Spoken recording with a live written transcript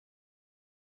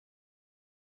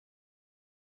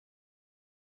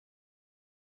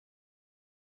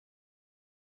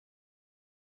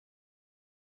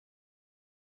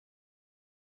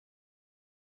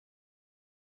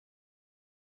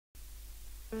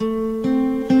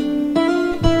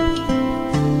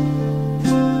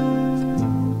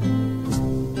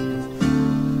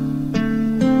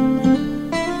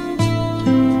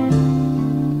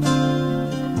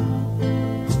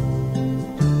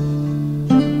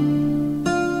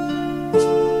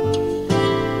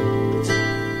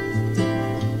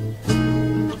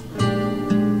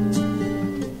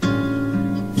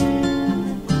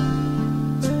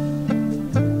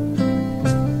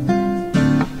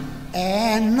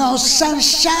No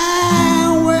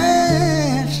sunshine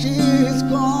when she's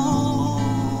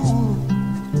gone.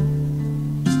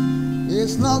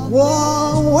 It's not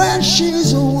warm when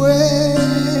she's away.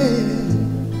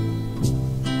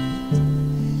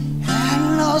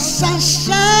 And no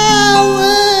sunshine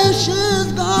when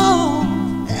she's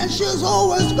gone. And she's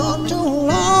always gone too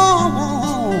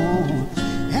long.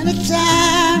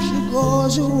 Anytime she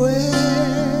goes away.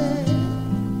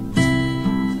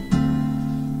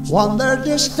 Wonder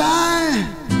this time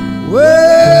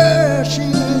where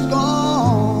she's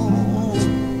gone.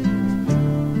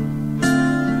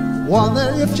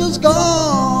 Wonder if she's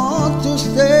gone to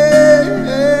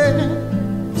stay.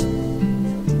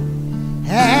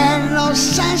 And no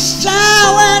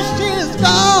sunshine when she's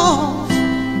gone.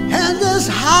 And this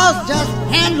house just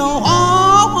ain't no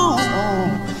home.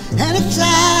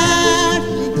 Anytime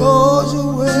she goes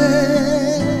away.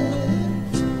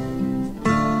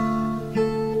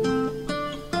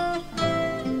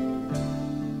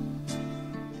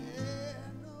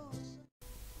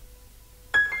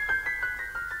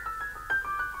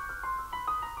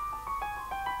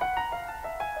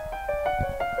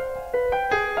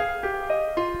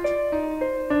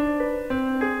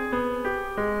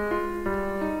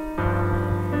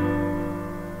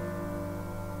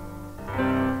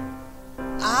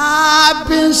 I've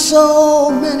been so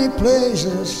many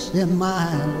places in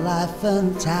my life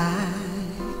and time.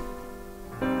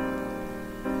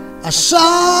 I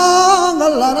sung a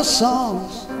lot of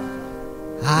songs,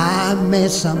 I made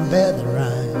some better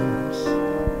rhymes.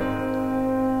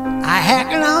 I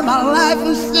hanging out my life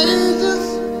in stages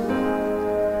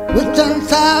with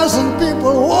 10,000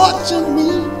 people watching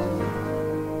me.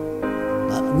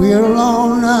 But we're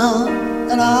alone now,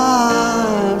 and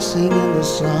I'm singing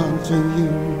this song to you.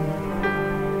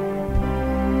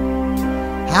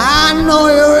 I know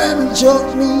you enjoy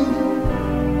me,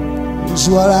 it's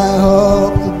what I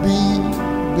hope to be,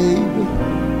 baby.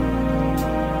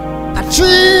 I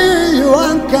treat you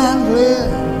unkindly,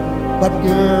 but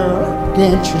girl,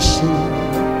 can't you see?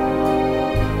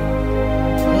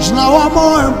 There's no one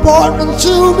more important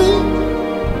to me.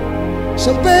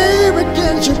 So baby,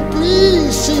 can't you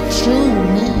please see through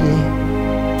me?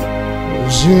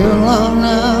 You're alone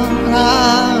now, and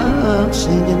I'm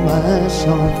singing my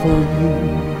song for you.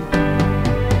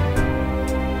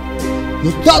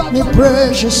 You taught me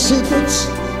precious secrets,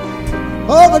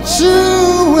 oh, but you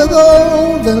with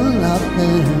all the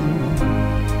nothing.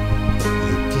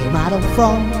 You came out of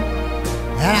front,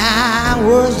 and I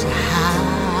was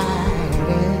hiding.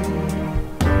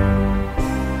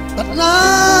 But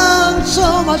now I'm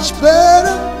so much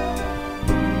better.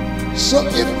 So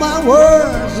if my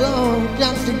words don't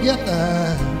come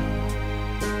together,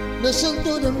 listen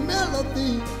to the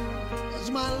melody as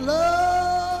my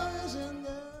love is in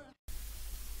there.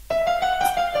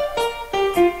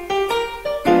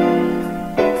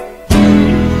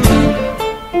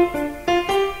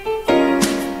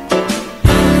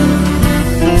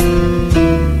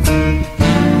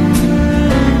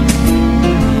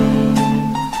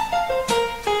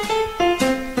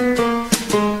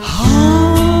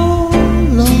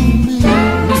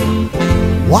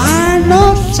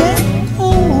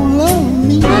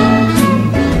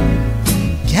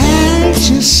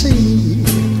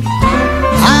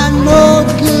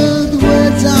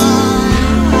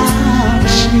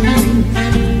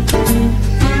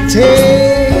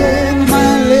 Take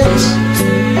my lips,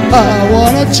 I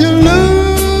wanted to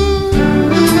lose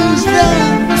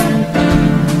them.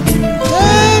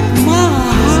 Take my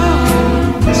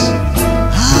arms,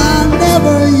 I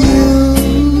never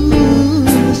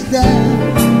used them.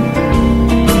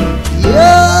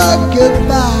 Your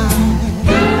goodbye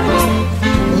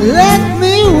left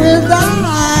me with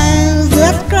eyes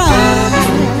that cry.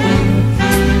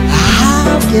 How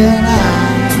can I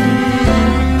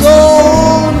go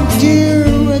on, dear,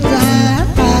 without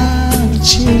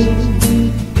you?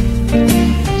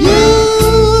 You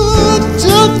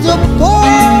took the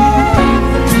part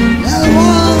that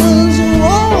once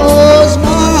was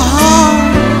my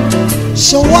heart,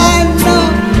 so why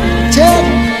not take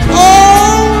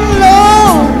all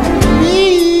of me?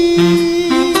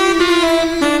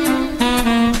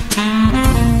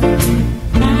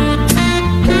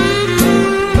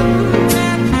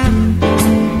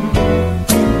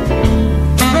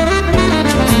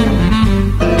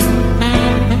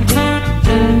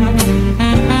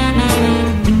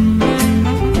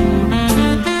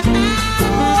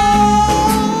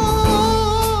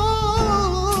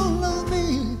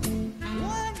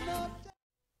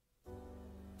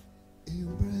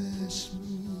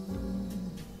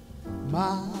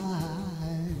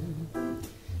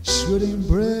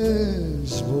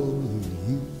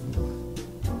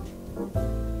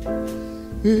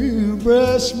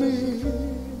 Impress me,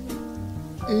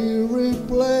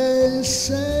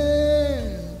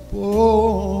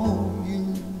 irreplaceable you.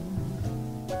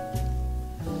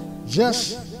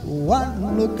 Just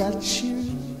one look at you,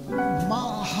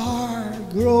 my heart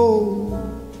grows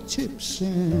tips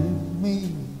in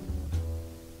me.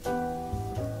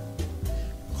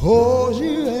 'Cause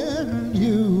you and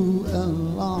you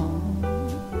alone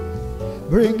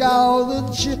bring out the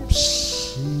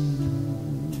gypsy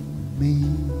in me.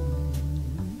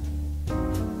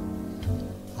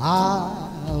 I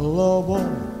love all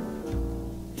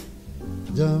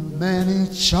the many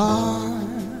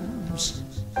charms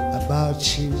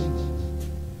about you.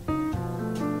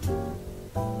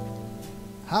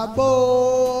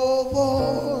 Above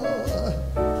all,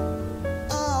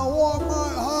 I want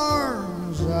my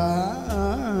arms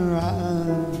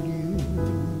around you.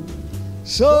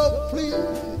 So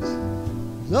please,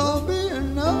 don't be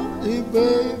naughty,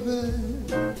 baby.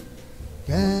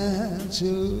 Can't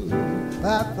you,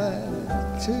 Papa,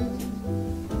 too?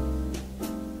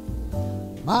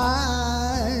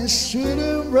 My sweet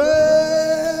embrace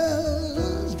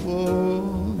for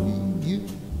you.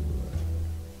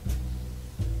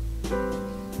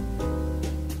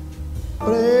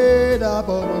 Played up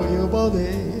over your body,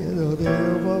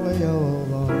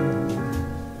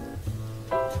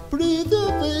 please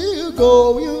don't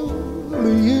go, you,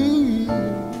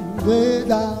 lay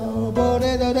down,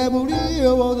 body,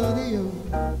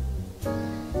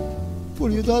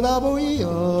 Pulito da boia,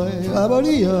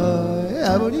 abolia,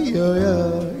 abolia,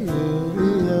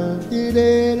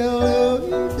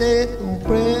 un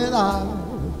preda.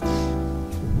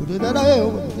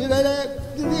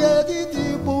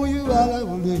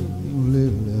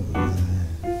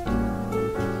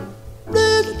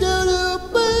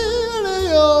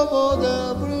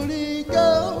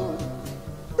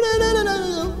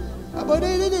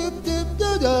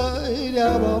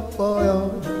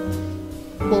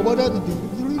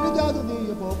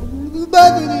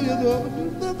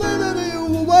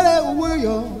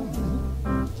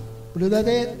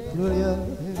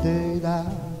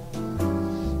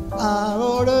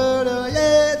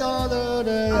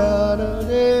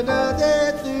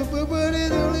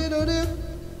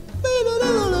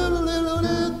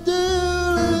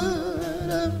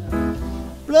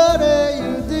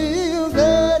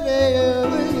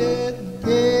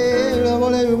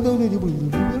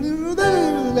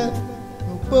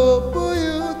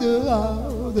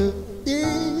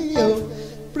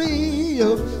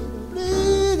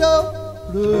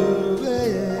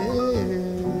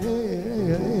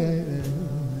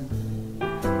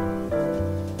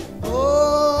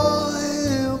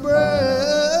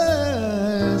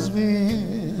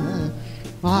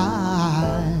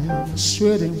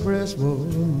 Sweet impressible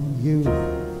you.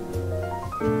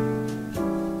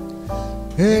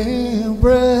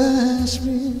 Impress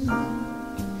me,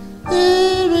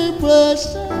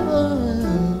 irreplaceable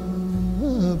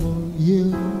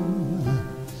you.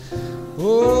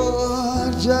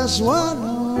 Oh, just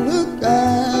one look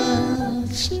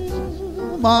at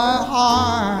you, my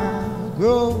heart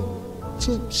grows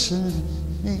tips in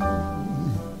me.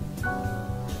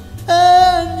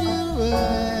 And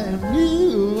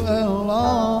you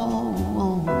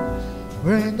alone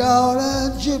bring out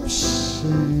a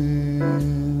gypsy.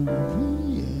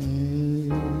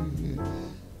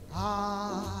 I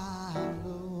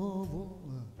love.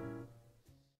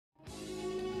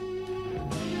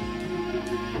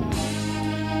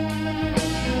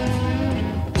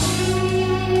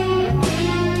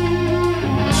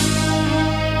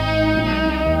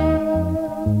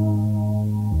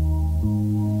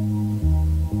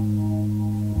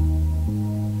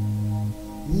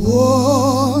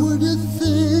 What would you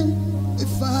think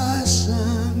if I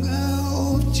sang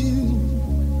out to you?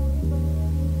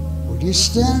 Would you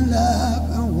stand up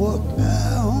and walk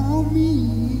down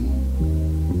me?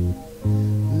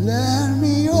 Lend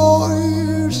me your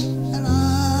ears and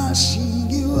I'll sing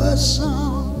you a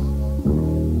song,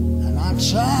 and I'll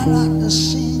try not to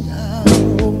sing out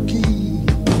of key.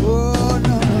 Oh,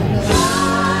 no, no, no.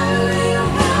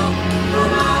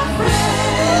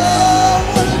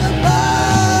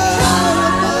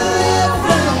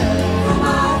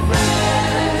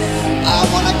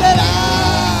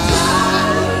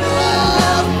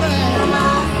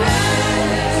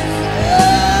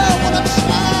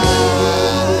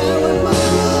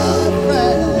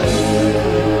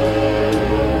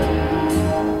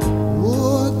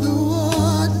 What do I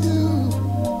do?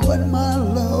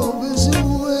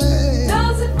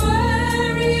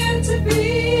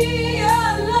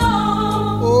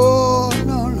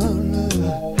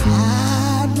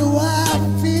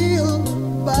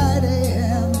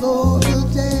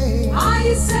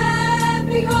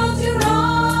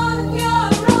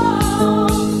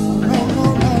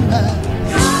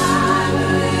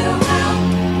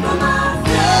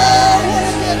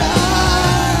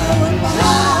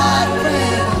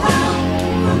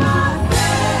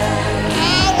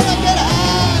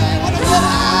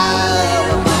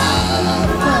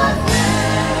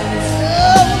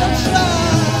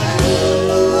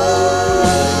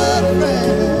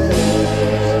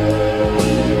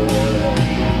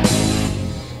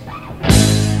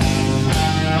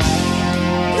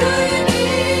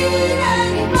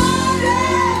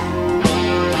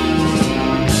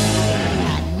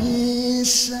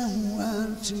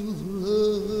 listen to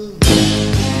love.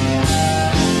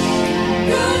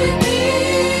 Could it be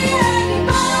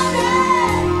anybody?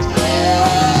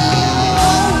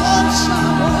 Want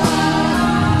someone.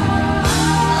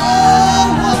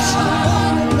 Want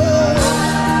someone to love.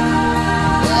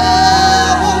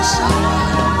 Want someone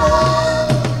to love.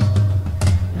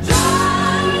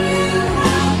 Darling,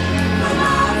 help from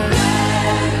my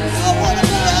friends. I wanna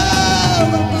be out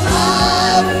with my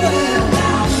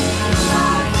friends.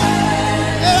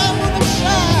 And I wanna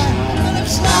shine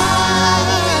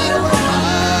with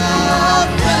my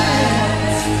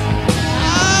friends. I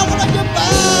wanna get by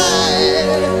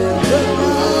with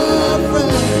my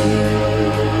friends.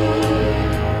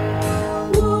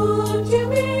 Would you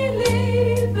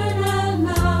believe in a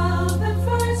love at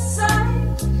first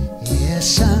sight?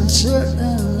 Yes, I'm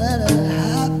certain that it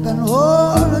happen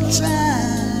all the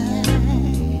time.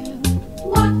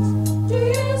 What do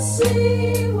you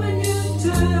see when you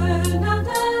turn out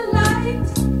the light?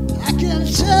 I can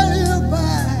tell you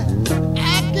by, I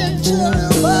can tell you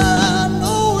by, I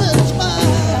know it's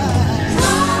mine.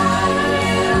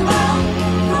 Darling, help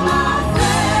from my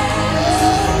friends.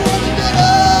 I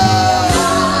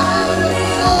wanna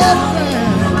get up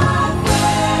with my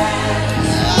friends.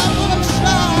 I wanna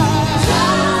shine.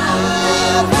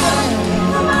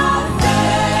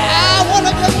 I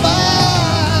wanna get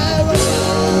by with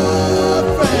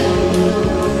my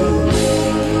friends.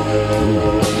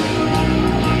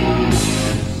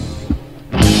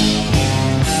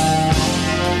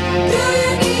 Do you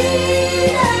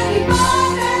need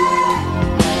anybody?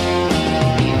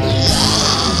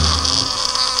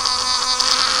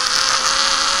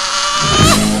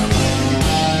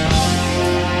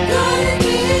 Do you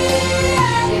need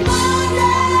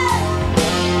anybody?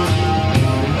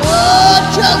 Oh,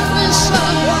 just be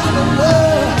someone to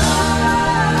love.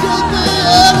 Could be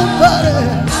anybody.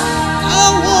 I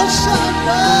want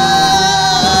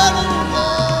somebody to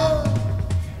love.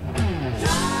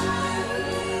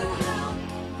 Darling, help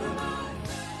from my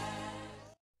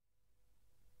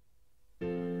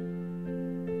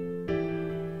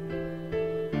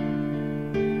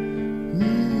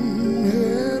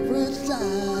Every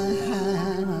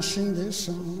time I sing this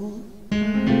song,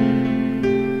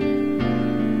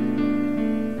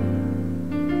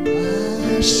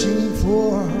 I sing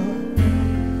for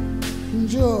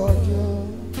Georgia,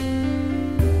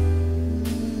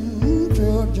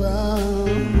 Georgia,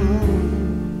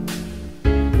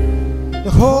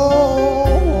 the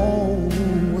whole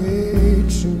way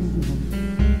through.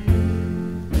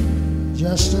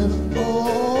 Just an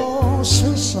old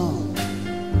sweet song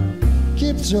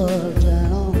keeps Georgia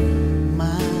on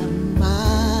my mind.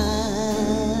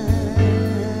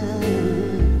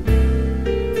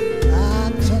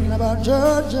 I'm talking about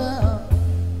Georgia.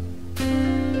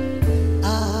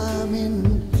 I'm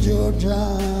in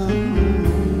Georgia.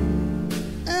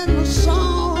 And a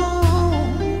song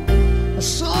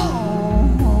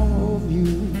of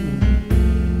you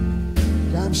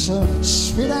comes so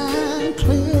sweet and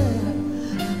clear,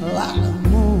 like the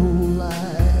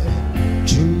moonlight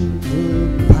to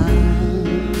the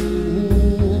pines.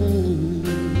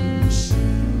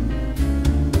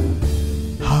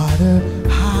 Harder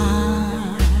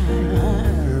arms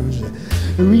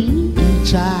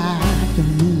reach out to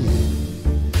me.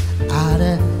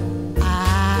 Other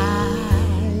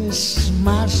eyes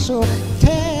smile so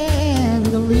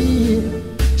tenderly.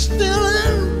 Still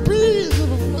in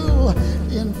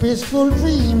peaceful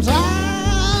dreams,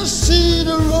 I see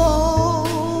the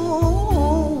road.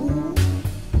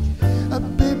 I'll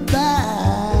be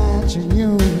back to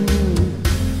you,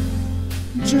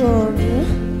 Georgia.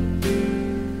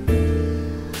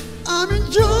 I'm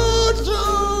in Georgia.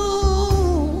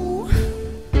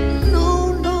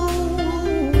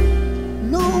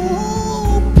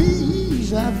 No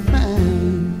peace I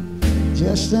find.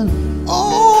 Just an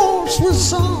old sweet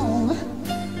song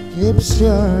keeps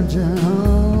Georgia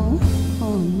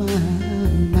on my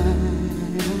mind.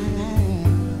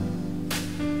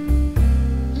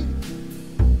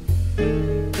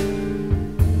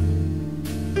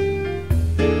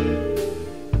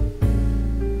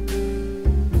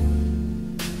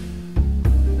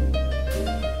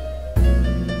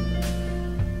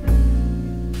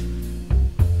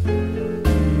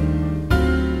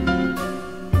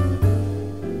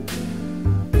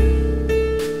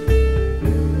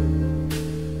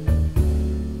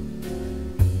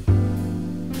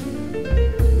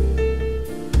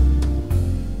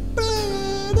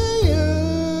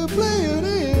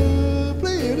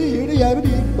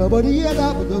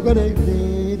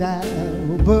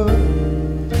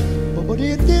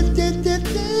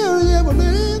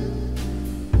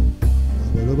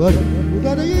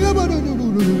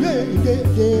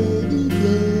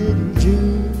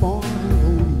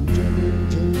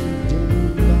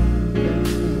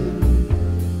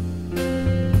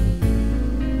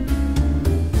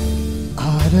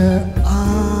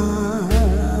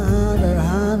 Other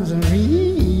hands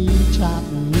reach out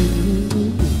to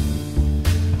me.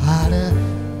 Other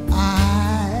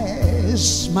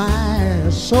eyes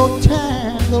smile so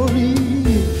tenderly.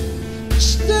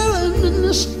 Still in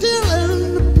the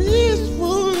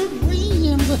peaceful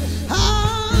dreams, I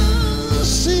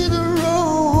see the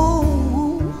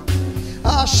road.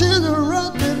 I see the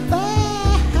road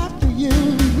back to you,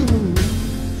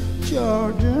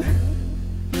 Georgia.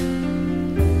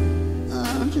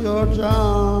 Georgia,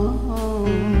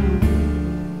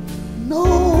 no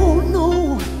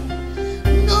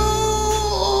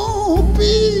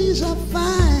peace I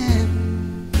find,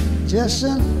 just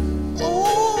an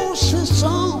old sweet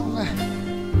song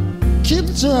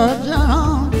keeps Georgia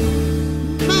on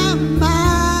my mind.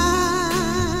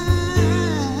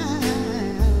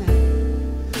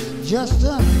 Just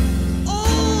an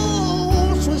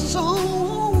old sweet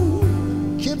song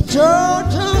keeps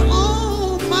Georgia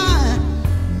on my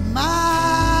mind.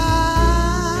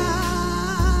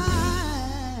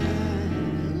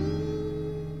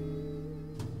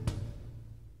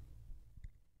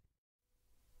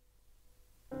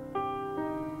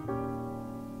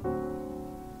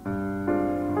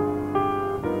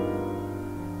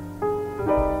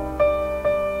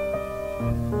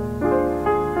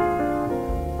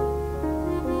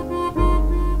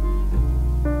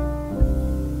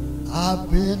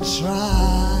 I've been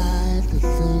trying to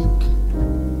think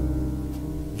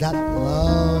that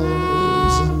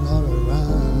love's not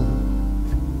around.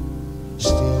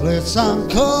 Still it's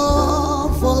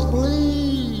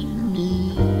uncomfortably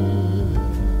near.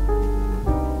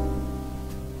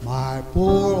 My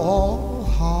poor old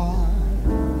heart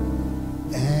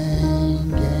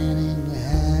ain't gaining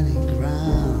any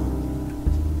ground,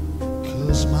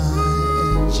 'cause my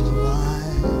angel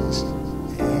eyes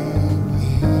ain't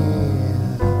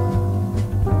here.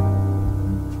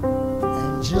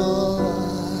 Angel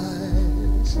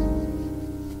eyes,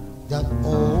 that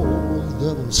old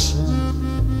devil sin,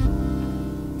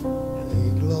 they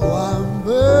glow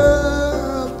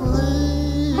unbearably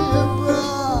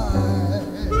bright.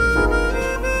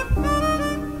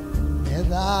 And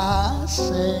I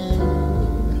say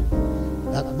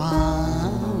that my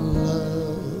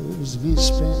love's been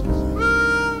spent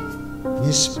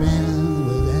with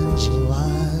angel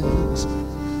eyes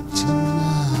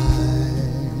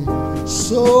tonight.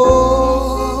 So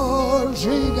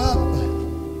drink up,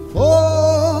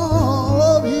 all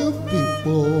of you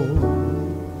people,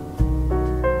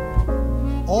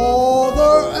 are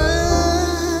there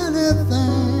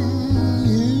anything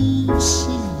you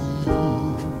see?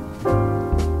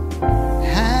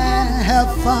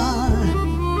 Have fun,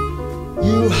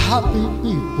 you happy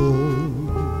people.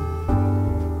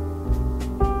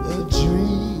 The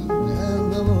dream and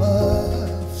the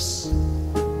laughs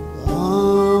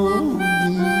on me.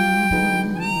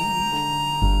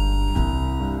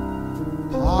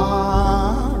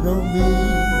 Pardon me,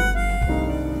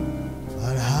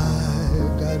 but I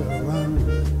gotta run.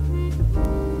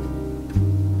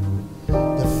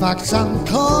 The facts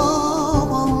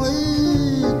uncommonly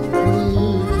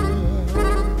clear.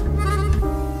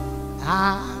 I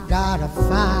gotta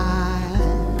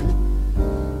find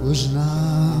who's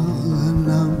now the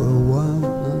number one,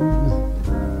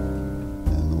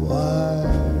 and why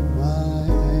my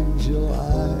angel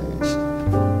eyes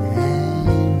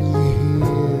ain't here.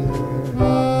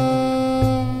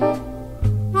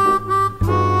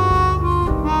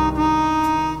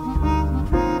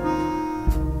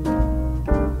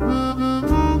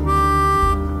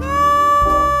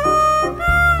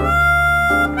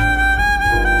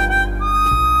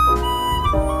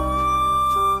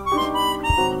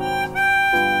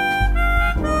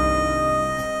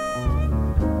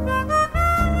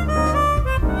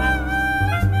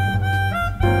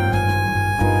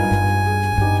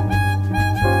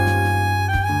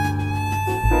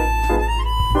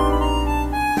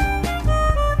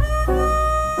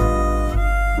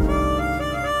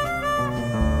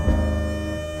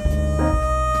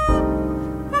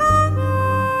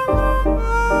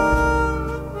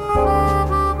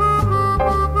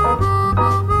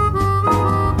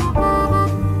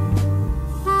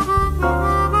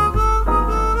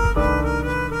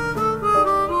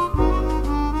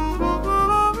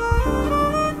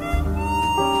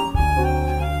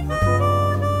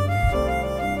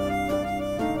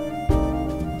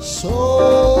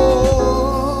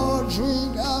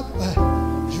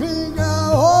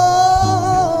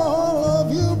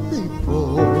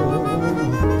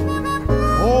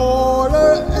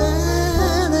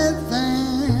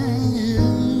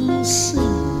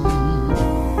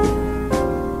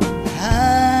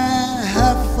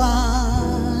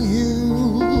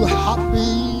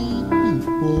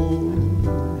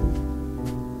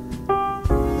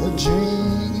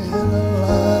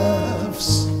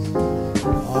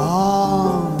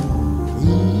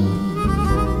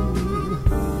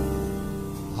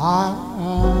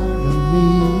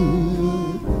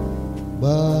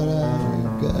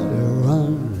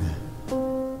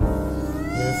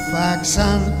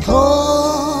 Jackson,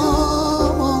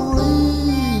 come on,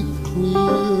 leave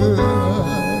clear.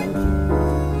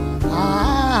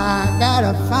 I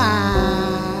gotta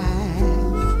find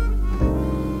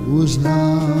who's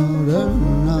not a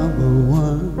number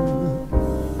one,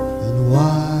 and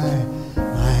why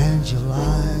my angel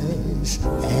eyes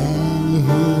ain't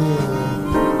here.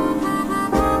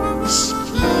 Excuse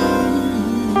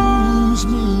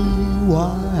me,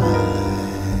 why?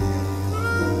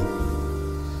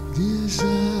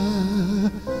 Desire